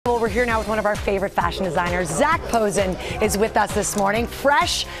We're here now with one of our favorite fashion designers. Zac Posen is with us this morning,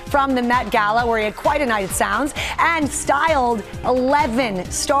 fresh from the Met Gala, where he had quite a night, it sounds, and styled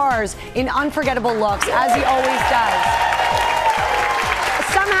 11 stars in unforgettable looks, as he always does.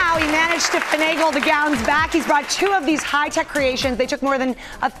 Somehow he managed to finagle the gowns back. He's brought 2 of these high-tech creations. They took more than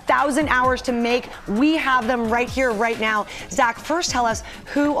 1,000 hours to make. We have them right here, right now. Zac, first tell us,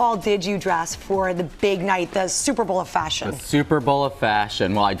 who all did you dress for the big night, the Super Bowl of fashion? The Super Bowl of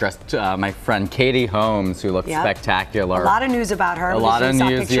fashion. Well, I dressed my friend Katie Holmes, who looks spectacular. A lot of news about her. A lot of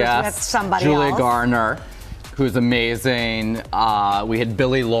news, yes. With somebody Julia else. Garner, who's amazing. We had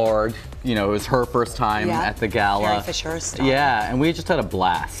Billie Lourd. You know, it was her first time at the gala. Carrie Fisher's style. Yeah, and we just had a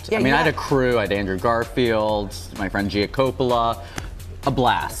blast. Yeah, I mean, I had a crew. I had Andrew Garfield, my friend Gia Coppola. A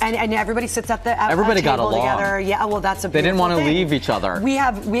blast. And everybody sits at the everybody table got along together. Yeah, well, that's a They didn't want to leave each other. We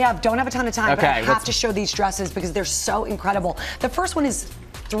don't have a ton of time, but I Okay, have to show these dresses because they're so incredible. The first one is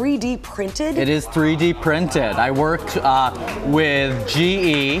 3D printed. It is 3D printed. I worked with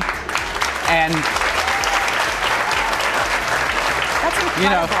GE and you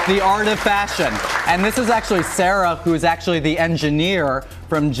know, the art of fashion. And this is actually Sarah, who is actually the engineer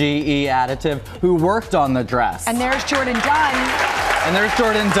from GE Additive, who worked on the dress. And there's Jourdan Dunn. And there's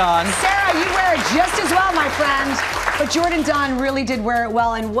Jourdan Dunn. Sarah, you wear it just as well, my friend. But Jourdan Dunn really did wear it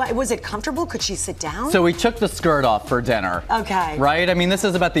well. And what was it comfortable? Could she sit down? So we took the skirt off for dinner. Okay. Right? I mean, this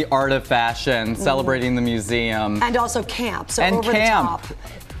is about the art of fashion, celebrating the museum. And also camp. So and over camp. the top.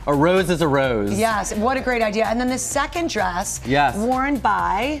 A rose is a rose. Yes, what a great idea. And then the second dress, worn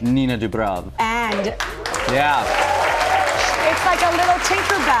by Nina Dobrev. And it's like a little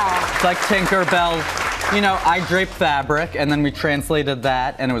Tinkerbell. It's like Tinkerbell. You know, I draped fabric, and then we translated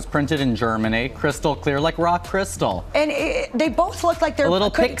that, and it was printed in Germany, crystal clear, like rock crystal. And they both look like they're a little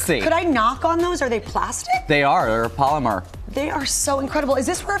pixie. Could I knock on those? Are they plastic? They are. They're polymer. They are so incredible. Is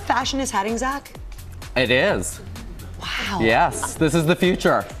this where fashion is heading, Zac? It is. Wow. Yes, this is the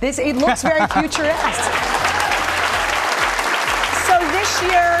future. It looks very futuristic. So this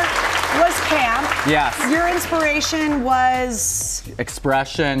year was camp. Yes. Your inspiration was?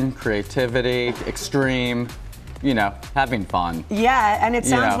 Expression, creativity, extreme, you know, having fun. Yeah, and it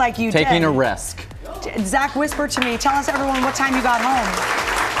sounds like you did. Taking a risk. Zac, whisper to me. Tell us, everyone, what time you got home.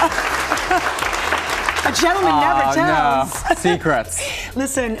 A gentleman never tells. No. Secrets.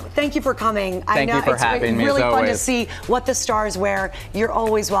 Listen, thank you for coming. Thank you for having me, It's really as fun always. to see what the stars wear. You're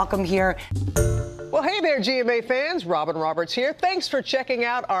always welcome here. Well, hey there, GMA fans. Robin Roberts here. Thanks for checking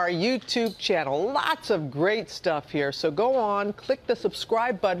out our YouTube channel. Lots of great stuff here. So go on, click the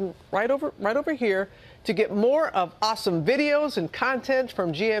subscribe button right over here to get more of awesome videos and content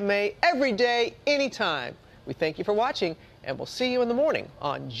from GMA every day, anytime. We thank you for watching, and we'll see you in the morning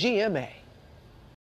on GMA.